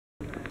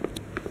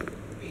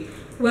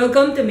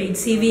Welcome to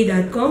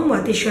MaidCV.com.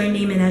 What is your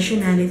name and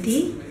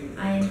nationality?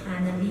 I am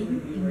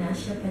Annalyn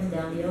Ignacia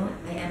Candelio.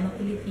 I am a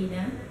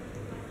Filipina.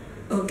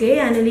 Okay,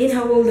 Annalyn,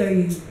 how old are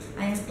you?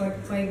 I am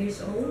 45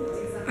 years old.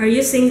 Are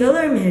you single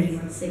or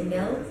married?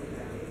 Single.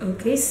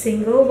 Okay,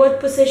 single. What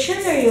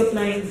position are you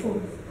applying for?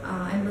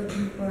 I'm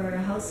looking for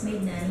a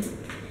housemaid nanny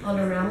all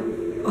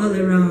around. All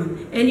around.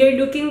 And you're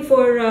looking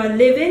for a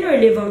live-in or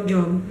live-out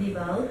job? Live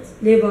out.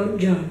 Live-out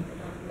job.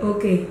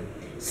 Okay.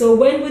 So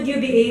when would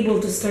you be able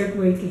to start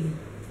working?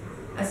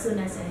 As soon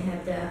as I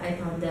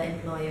found the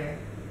employer,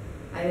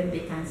 I will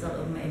be cancelled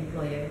of my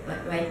employer.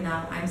 But right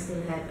now, I'm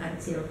still have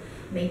until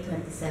May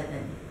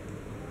 27.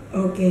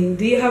 Okay.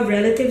 Do you have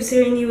relatives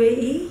here in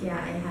UAE? Yeah,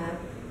 I have.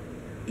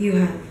 You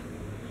have.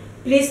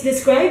 Please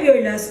describe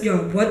your last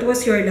job. What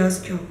was your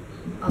last job?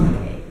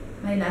 Okay.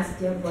 My last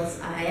job was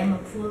I am a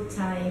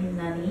full-time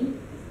nanny.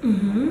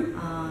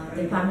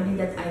 The family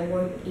that I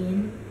work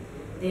in,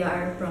 they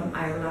are from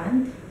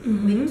Ireland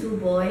with 2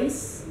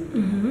 boys.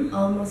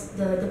 Almost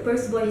the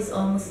first boy is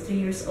almost 3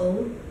 years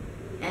old,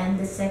 and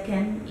the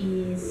second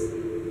is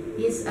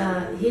he's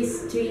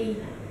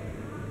 3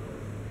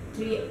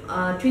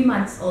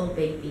 months old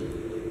baby.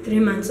 3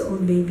 months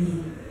old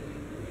baby.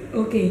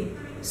 Okay.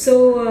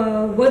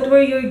 So what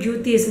were your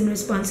duties and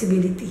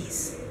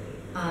responsibilities?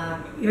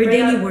 Your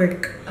daily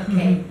work.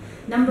 Okay.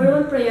 Number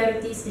 1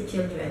 priority is the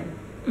children.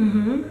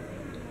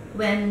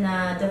 When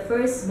the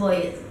first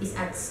boy is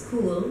at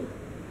school,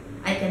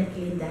 I can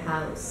clean the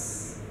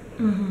house.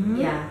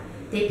 Yeah,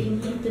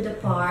 taking him to the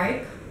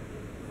park.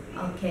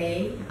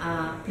 Okay,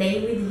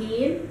 play with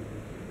him,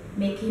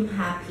 make him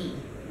happy.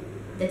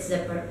 That's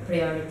the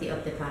priority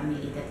of the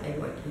family that I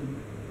work in.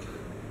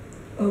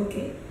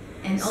 Okay.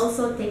 And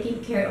also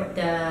taking care of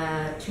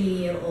the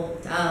 3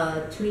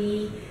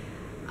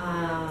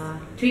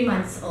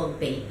 months old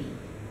baby.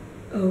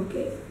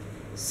 Okay.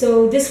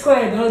 So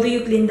describe, how do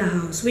you clean the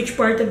house? Which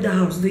part of the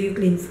house do you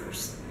clean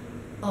first?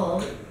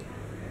 All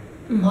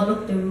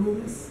of the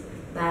rooms,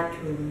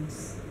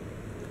 bathrooms.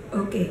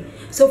 Okay.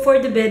 So for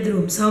the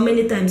bedrooms, how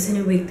many times in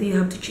a week do you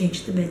have to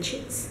change the bed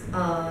sheets?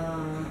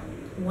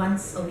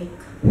 Once a week.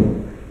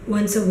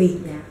 Once a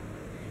week? Yeah.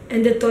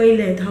 And the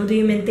toilet, how do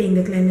you maintain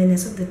the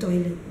cleanliness of the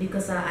toilet?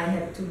 Because I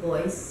have 2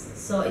 boys,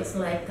 so it's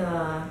like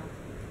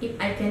if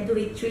I can do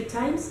it 3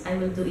 times, I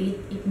will do it.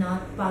 If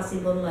not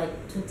possible, like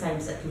 2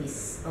 times at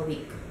least a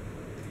week.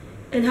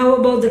 And how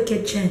about the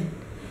kitchen?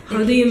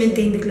 How do you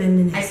maintain the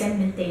cleanliness? I can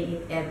maintain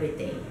it every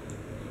day.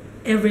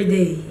 Every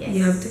day? Yes.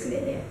 You have to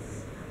clean it?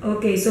 Yes.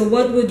 Okay, so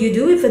what would you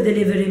do if a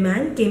delivery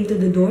man came to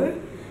the door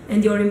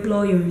and your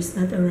employer is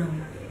not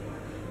around?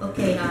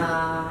 Okay,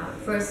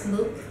 first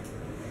look,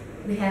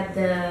 we have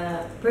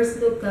the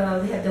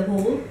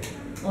hole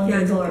on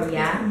the door,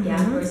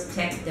 first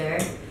check there.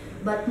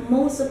 But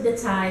most of the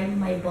time,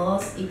 my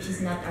boss, if she's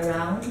not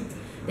around,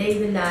 they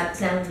will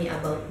tell me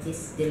about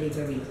this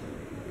delivery.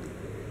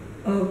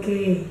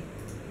 Okay.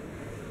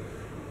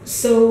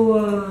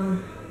 So,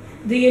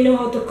 do you know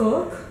how to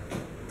cook?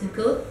 To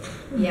cook?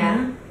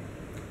 Yeah.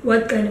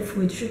 What kind of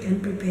food you can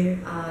prepare?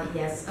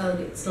 Yes.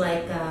 It's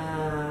like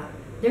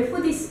their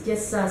food is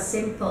just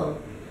simple.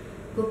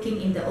 Cooking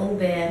in the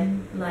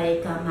oven,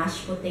 like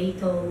mashed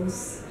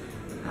potatoes,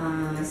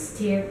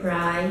 stir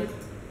fry,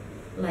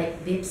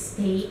 like beef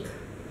steak,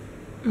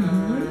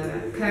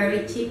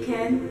 curry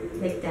chicken,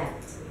 like that.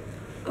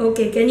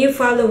 Okay, can you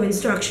follow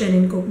instruction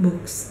in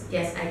cookbooks?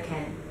 Yes, I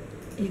can.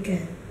 You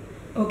can.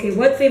 Okay,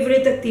 what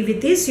favorite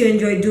activities you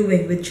enjoy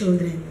doing with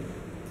children?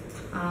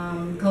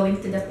 Going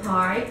to the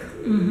park,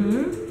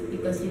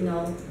 because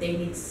they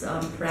need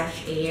some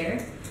fresh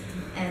air,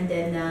 and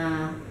then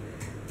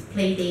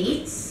play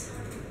dates,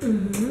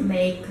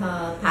 make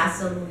a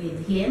puzzle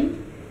with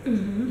him,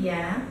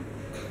 yeah,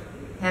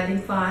 having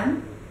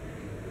fun.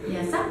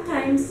 Yeah,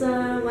 sometimes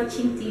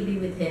watching TV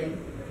with him.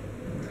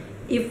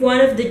 If one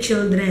of the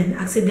children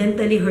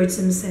accidentally hurts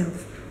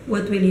himself,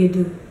 what will you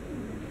do?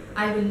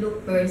 I will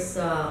look first,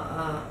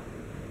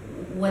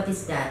 what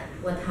is that?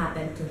 What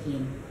happened to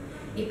him?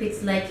 If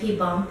it's like he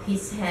bumped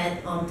his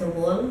head on the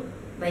wall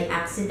by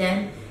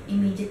accident,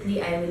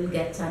 immediately I will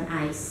get an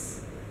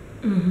ice.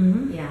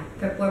 Yeah,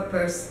 for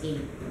first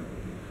aid.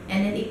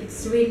 And then if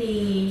it's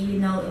really,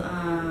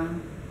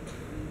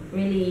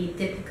 really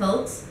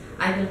difficult,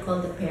 I will call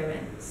the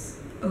parents.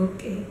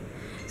 Okay.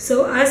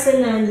 So as a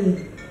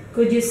nanny,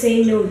 could you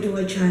say no to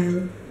a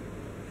child?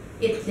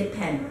 It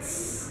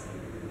depends.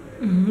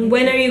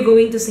 When are you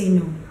going to say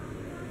no?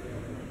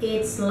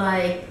 It's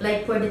like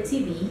for the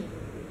TV,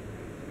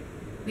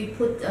 we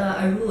put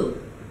a rule.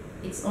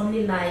 It's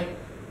only like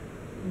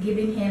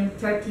giving him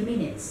 30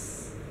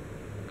 minutes.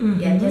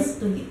 Yeah, just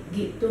to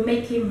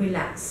make him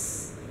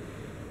relax.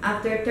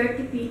 After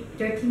 30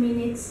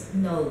 minutes,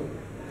 no.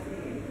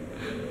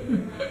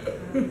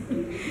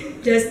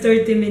 Just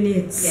 30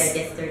 minutes? Yeah,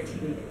 just 30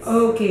 minutes.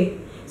 Okay.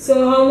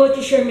 So how much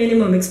is your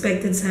minimum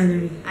expected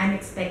salary? I'm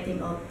expecting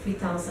of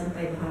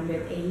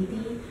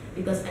 3,580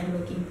 because I'm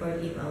looking for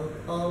live out,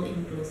 all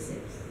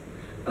inclusive.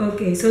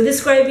 Okay, so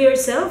describe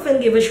yourself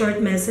and give a short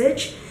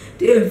message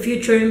to your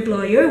future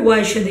employer.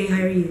 Why should they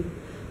hire you?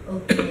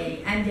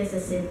 Okay, I'm just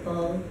a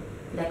simple,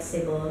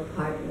 flexible,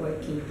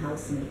 hardworking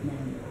housemaid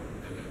nanny.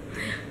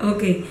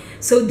 Okay,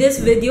 so this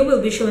video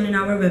will be shown on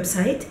our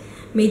website,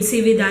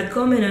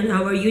 MaidCV.com, and on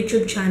our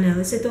YouTube channel.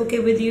 Is it okay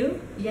with you?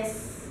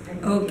 Yes,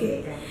 I'm Okay.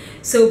 with that.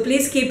 So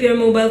please keep your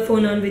mobile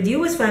phone on with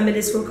you as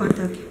families will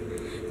contact you.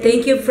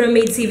 Thank you from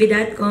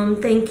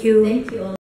MaidCV.com. Thank you. Thank you all.